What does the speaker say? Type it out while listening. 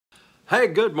Hey,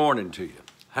 good morning to you.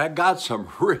 I got some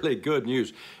really good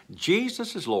news.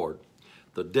 Jesus is Lord.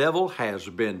 The devil has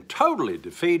been totally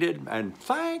defeated, and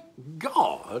thank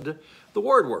God the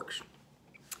Word works.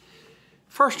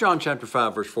 1 John chapter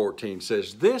 5, verse 14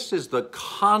 says, this is the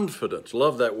confidence,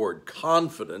 love that word,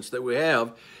 confidence that we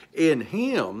have in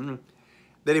Him,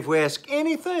 that if we ask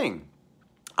anything,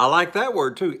 I like that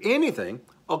word too, anything,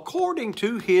 according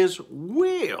to His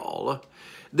will,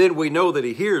 then we know that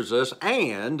He hears us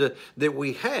and that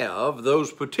we have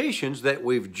those petitions that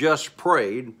we've just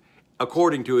prayed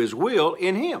according to His will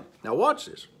in Him. Now watch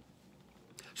this.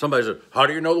 Somebody says, how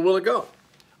do you know the will of God?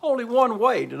 Only one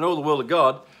way to know the will of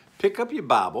God. Pick up your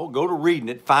Bible, go to reading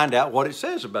it, find out what it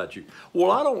says about you.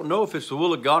 Well, I don't know if it's the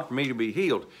will of God for me to be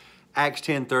healed. Acts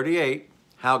 10:38,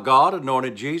 how God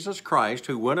anointed Jesus Christ,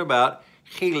 who went about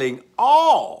healing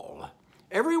all,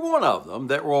 every one of them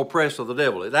that were oppressed of the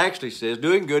devil. It actually says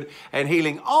doing good and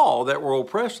healing all that were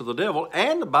oppressed of the devil.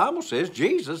 And the Bible says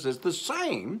Jesus is the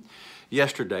same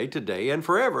yesterday, today, and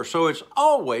forever. So it's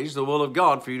always the will of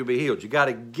God for you to be healed. You got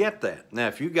to get that. Now,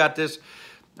 if you got this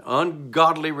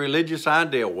ungodly religious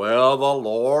idea, well, the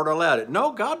Lord allowed it.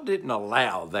 No, God didn't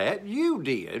allow that. You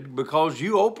did, because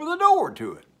you opened the door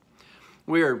to it.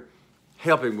 We're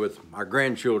helping with our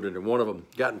grandchildren, and one of them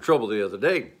got in trouble the other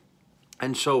day.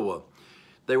 And so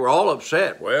they were all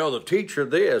upset. Well, the teacher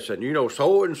this, and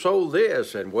so-and-so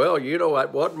this, and well,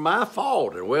 that wasn't my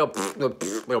fault, and well,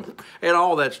 and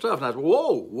all that stuff. And I said,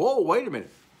 whoa, wait a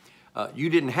minute. You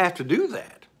didn't have to do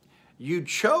that. You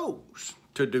chose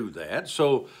to do that.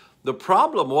 So the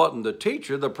problem wasn't the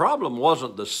teacher. The problem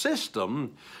wasn't the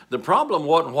system. The problem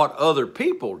wasn't what other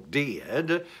people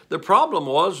did. The problem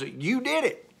was you did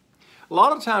it. A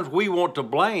lot of times we want to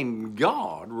blame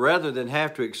God rather than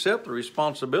have to accept the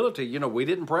responsibility. We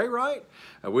didn't pray right.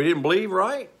 We didn't believe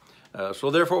right. So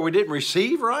therefore we didn't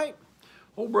receive right.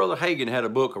 Old Brother Hagin had a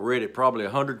book, I read it probably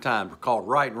 100 times, called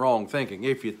Right and Wrong Thinking.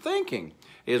 If your thinking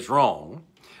is wrong,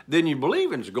 then your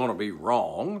believing is going to be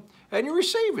wrong, and your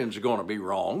receiving is going to be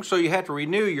wrong. So you have to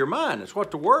renew your mind. It's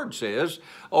what the Word says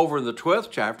over in the 12th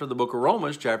chapter of the book of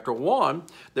Romans, chapter 1,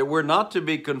 that we're not to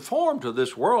be conformed to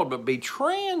this world, but be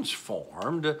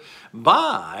transformed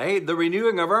by the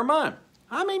renewing of our mind.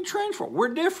 I mean, transformed.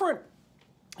 We're different.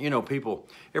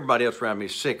 Everybody else around me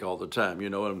is sick all the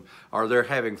time, or they're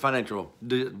having financial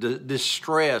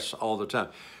distress all the time.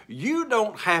 You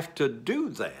don't have to do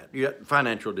that,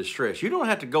 financial distress. You don't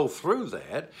have to go through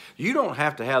that. You don't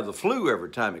have to have the flu every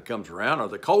time it comes around or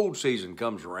the cold season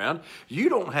comes around. You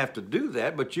don't have to do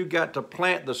that, but you got to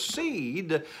plant the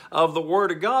seed of the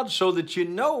Word of God so that you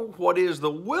know what is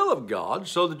the will of God,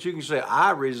 so that you can say,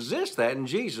 I resist that in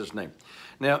Jesus' name.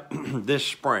 Now, this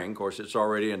spring, of course, it's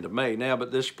already into May now,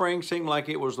 but this spring seemed like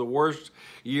it was the worst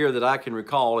year that I can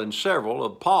recall in several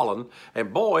of pollen.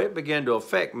 And boy, it began to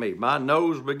affect me. My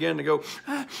nose began to go,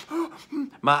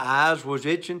 my eyes was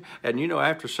itching. And,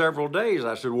 after several days,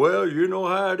 I said, well, you know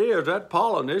how it is. That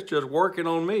pollen is just working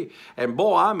on me. And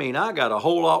boy, I got a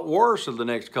whole lot worse in the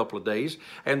next couple of days.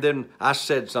 And then I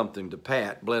said something to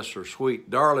Pat, bless her sweet,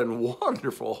 darling,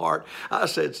 wonderful heart. I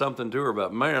said something to her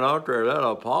about, man, I'll tell you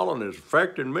that pollen is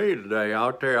affecting me today.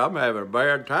 I'll tell you, I'm having a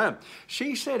bad time.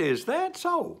 She said, is that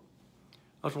so?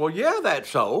 I said, well, yeah, that's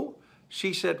so.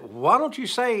 She said, why don't you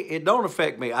say it don't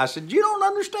affect me? I said, you don't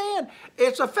understand.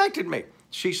 It's affected me.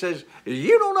 She says,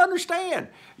 you don't understand.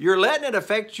 You're letting it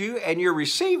affect you, and you're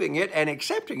receiving it and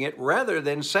accepting it rather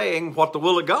than saying what the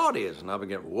will of God is. And I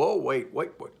began, whoa, wait.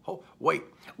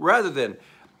 Rather than,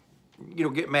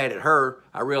 get mad at her,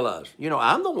 I realized,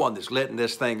 I'm the one that's letting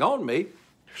this thing on me.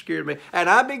 Scared me. And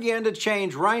I began to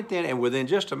change right then, and within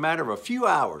just a matter of a few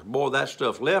hours, boy, that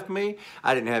stuff left me.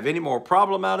 I didn't have any more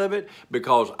problem out of it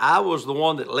because I was the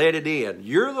one that let it in.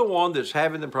 You're the one that's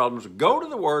having the problems. Go to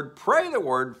the Word, pray the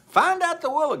Word, find out the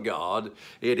will of God.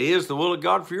 It is the will of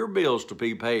God for your bills to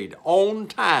be paid on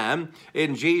time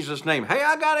in Jesus' name. Hey,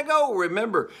 I got to go.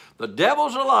 Remember, the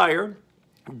devil's a liar.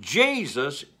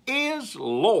 Jesus is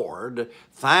Lord.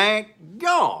 Thank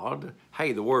God.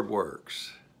 Hey, the Word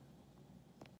works.